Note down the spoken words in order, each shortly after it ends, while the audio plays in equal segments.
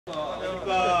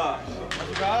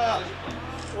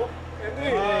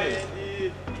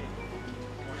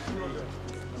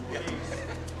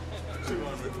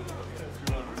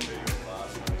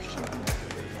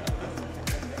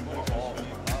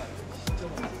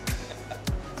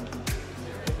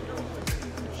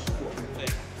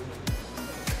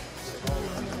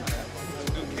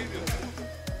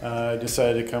I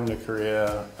decided to come to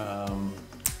Korea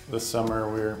this summer.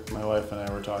 My wife and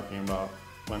I were talking about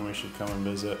when we should come and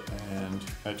visit, and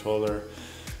I told her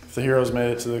if the Heroes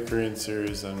made it to the Korean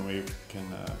series, then we can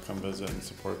come visit and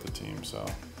support the team. So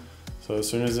as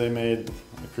soon as they made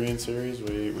the Korean series,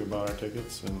 we bought our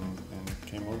tickets and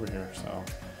came over here. So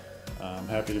I'm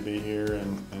happy to be here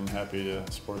and happy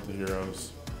to support the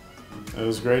Heroes. It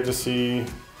was great to see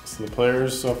the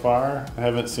players so far. I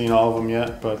haven't seen all of them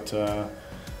yet, but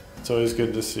it's always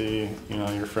good to see,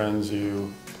 your friends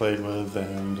you played with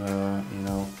and,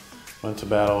 went to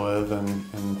battle with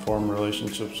and formed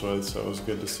relationships with, so it was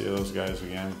good to see those guys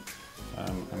again.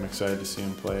 I'm excited to see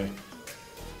them play.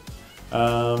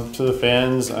 To the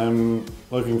fans, I'm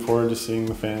looking forward to seeing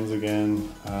the fans again.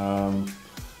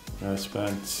 I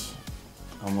spent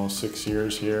almost 6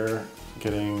 years here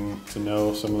getting to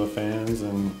know some of the fans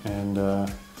and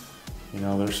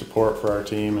their support for our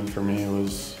team and for me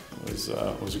was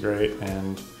great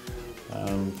and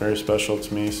very special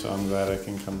to me, so I'm glad I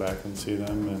can come back and see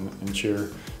them and cheer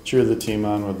the team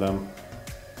on with them.